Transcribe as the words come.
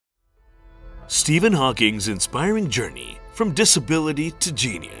Stephen Hawking's inspiring journey from disability to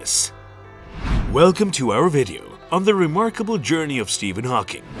genius. Welcome to our video on the remarkable journey of Stephen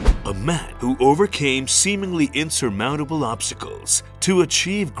Hawking, a man who overcame seemingly insurmountable obstacles to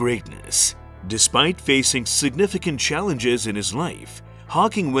achieve greatness. Despite facing significant challenges in his life,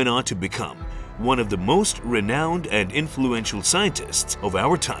 Hawking went on to become one of the most renowned and influential scientists of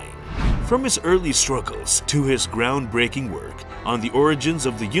our time. From his early struggles to his groundbreaking work on the origins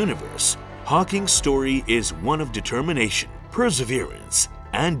of the universe, Hawking's story is one of determination, perseverance,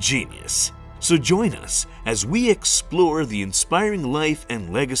 and genius. So join us as we explore the inspiring life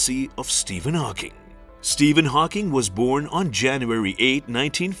and legacy of Stephen Hawking. Stephen Hawking was born on January 8,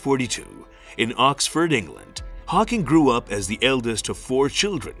 1942, in Oxford, England. Hawking grew up as the eldest of 4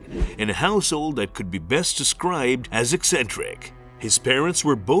 children in a household that could be best described as eccentric. His parents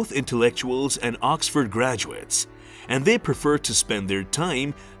were both intellectuals and Oxford graduates, and they preferred to spend their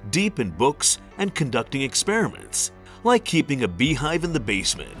time deep in books and conducting experiments, like keeping a beehive in the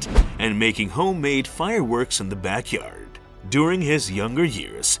basement and making homemade fireworks in the backyard. During his younger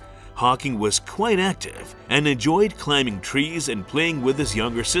years, Hawking was quite active and enjoyed climbing trees and playing with his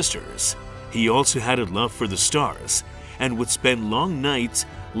younger sisters. He also had a love for the stars and would spend long nights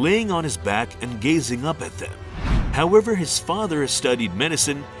laying on his back and gazing up at them. However, his father studied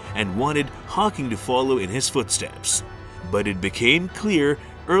medicine and wanted Hawking to follow in his footsteps. But it became clear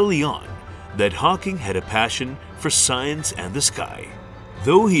early on that Hawking had a passion for science and the sky.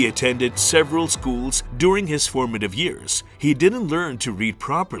 Though he attended several schools during his formative years, he didn't learn to read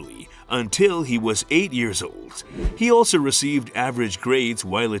properly until he was 8 years old. He also received average grades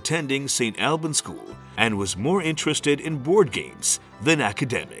while attending St. Albans School and was more interested in board games than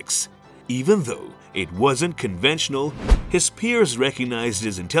academics. Even though it wasn't conventional, his peers recognized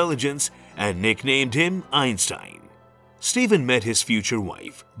his intelligence and nicknamed him Einstein. Stephen met his future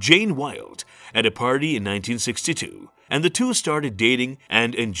wife, Jane Wilde, at a party in 1962, and the two started dating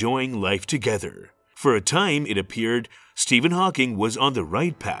and enjoying life together. For a time, it appeared Stephen Hawking was on the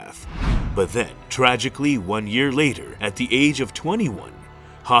right path. But then, tragically, 1 year later, at the age of 21,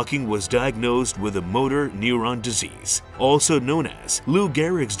 Hawking was diagnosed with a motor neuron disease, also known as Lou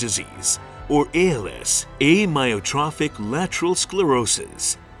Gehrig's disease, or ALS, amyotrophic lateral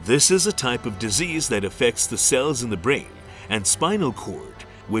sclerosis. This is a type of disease that affects the cells in the brain and spinal cord,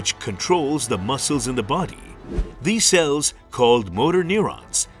 which controls the muscles in the body. These cells, called motor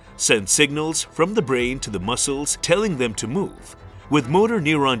neurons, send signals from the brain to the muscles telling them to move. With motor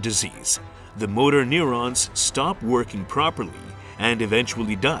neuron disease, the motor neurons stop working properly and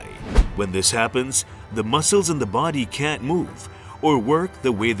eventually die. When this happens, the muscles in the body can't move or work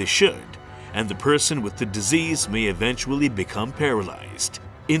the way they should, and the person with the disease may eventually become paralyzed.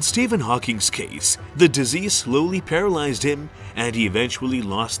 In Stephen Hawking's case, the disease slowly paralyzed him and he eventually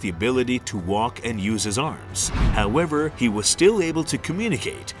lost the ability to walk and use his arms. However, he was still able to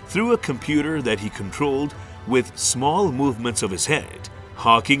communicate through a computer that he controlled with small movements of his head.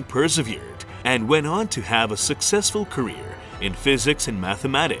 Hawking persevered and went on to have a successful career in physics and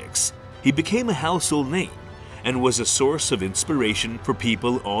mathematics. He became a household name and was a source of inspiration for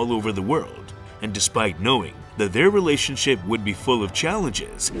people all over the world. And despite knowing that their relationship would be full of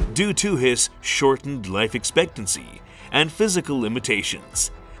challenges due to his shortened life expectancy and physical limitations,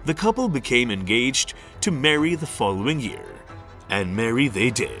 the couple became engaged to marry the following year. And marry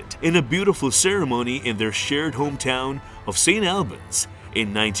they did in a beautiful ceremony in their shared hometown of St. Albans in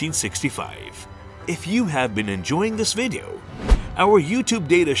 1965. If you have been enjoying this video, our YouTube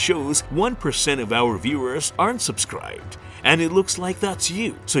data shows 1% of our viewers aren't subscribed, and it looks like that's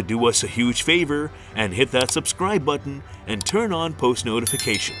you. So do us a huge favor and hit that subscribe button and turn on post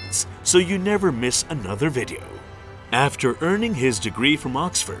notifications so you never miss another video. After earning his degree from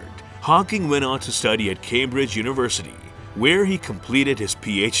Oxford, Hawking went on to study at Cambridge University, where he completed his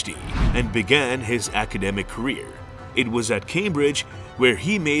PhD and began his academic career. It was at Cambridge where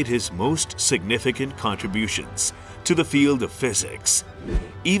he made his most significant contributions to the field of physics.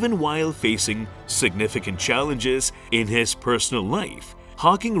 Even while facing significant challenges in his personal life,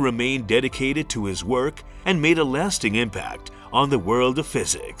 Hawking remained dedicated to his work and made a lasting impact on the world of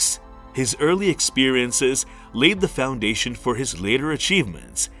physics. His early experiences laid the foundation for his later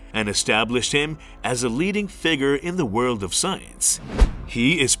achievements and established him as a leading figure in the world of science.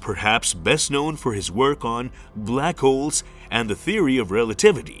 He is perhaps best known for his work on black holes and the theory of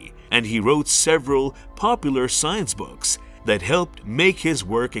relativity, and he wrote several popular science books that helped make his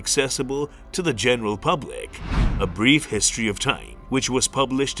work accessible to the general public. A Brief History of Time, which was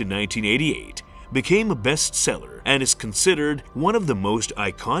published in 1988, became a bestseller and is considered one of the most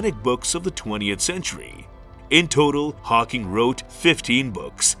iconic books of the 20th century. In total, Hawking wrote 15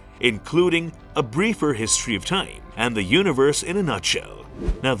 books including A Briefer History of Time and the Universe in a Nutshell.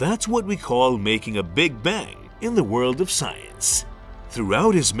 Now that's what we call making a big bang in the world of science.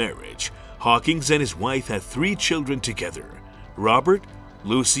 Throughout his marriage, Hawking and his wife had 3 children together, Robert,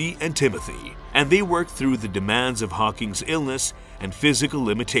 Lucy, and Timothy, and they worked through the demands of Hawking's illness and physical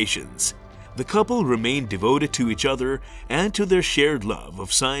limitations. The couple remained devoted to each other and to their shared love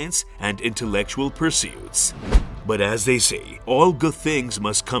of science and intellectual pursuits. But as they say, all good things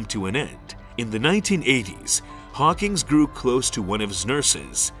must come to an end. In the 1980s, Hawking grew close to one of his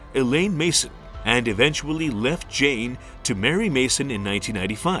nurses, Elaine Mason, and eventually left Jane to marry Mason in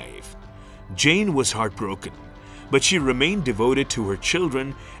 1995. Jane was heartbroken, but she remained devoted to her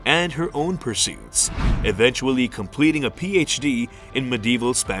children and her own pursuits, eventually completing a PhD in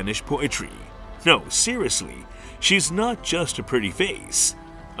medieval Spanish poetry. No, seriously, she's not just a pretty face.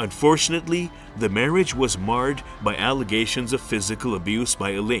 Unfortunately, the marriage was marred by allegations of physical abuse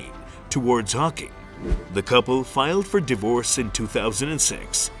by Elaine towards Hawking. The couple filed for divorce in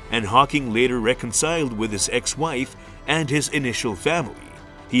 2006, and Hawking later reconciled with his ex-wife and his initial family.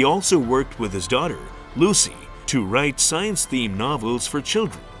 He also worked with his daughter, Lucy, to write science-themed novels for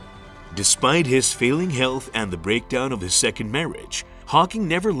children. Despite his failing health and the breakdown of his second marriage, Hawking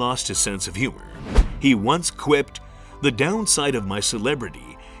never lost his sense of humor. He once quipped, "The downside of my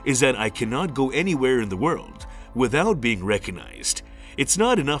celebrity is that I cannot go anywhere in the world without being recognized. It's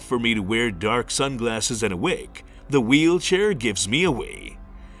not enough for me to wear dark sunglasses and a wig. The wheelchair gives me away."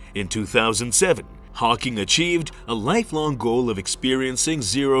 In 2007, Hawking achieved a lifelong goal of experiencing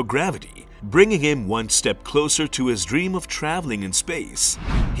zero gravity, bringing him one step closer to his dream of traveling in space.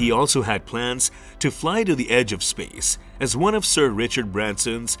 He also had plans to fly to the edge of space as one of Sir Richard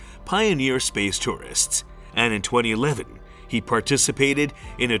Branson's pioneer space tourists. And in 2011, he participated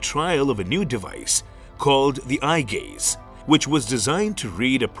in a trial of a new device called the eye gaze, which was designed to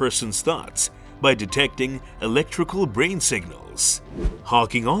read a person's thoughts by detecting electrical brain signals.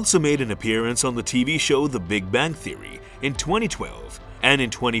 Hawking also made an appearance on the TV show The Big Bang Theory in 2012, and in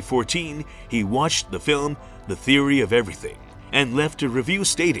 2014 he watched the film The Theory of Everything and left a review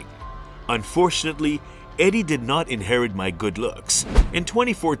stating, "Unfortunately, Eddie did not inherit my good looks." In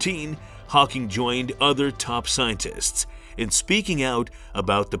 2014, Hawking joined other top scientists in speaking out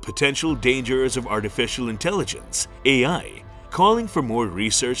about the potential dangers of artificial intelligence, AI, calling for more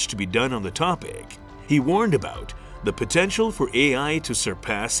research to be done on the topic. He warned about the potential for AI to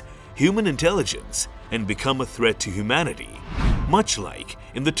surpass human intelligence and become a threat to humanity, much like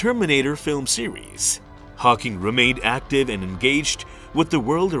in the Terminator film series. Hawking remained active and engaged with the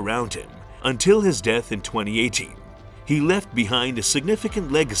world around him until his death in 2018. He left behind a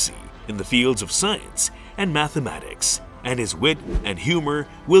significant legacy in the fields of science and mathematics, and his wit and humor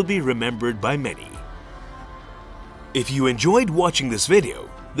will be remembered by many. If you enjoyed watching this video,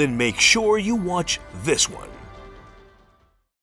 then make sure you watch this one.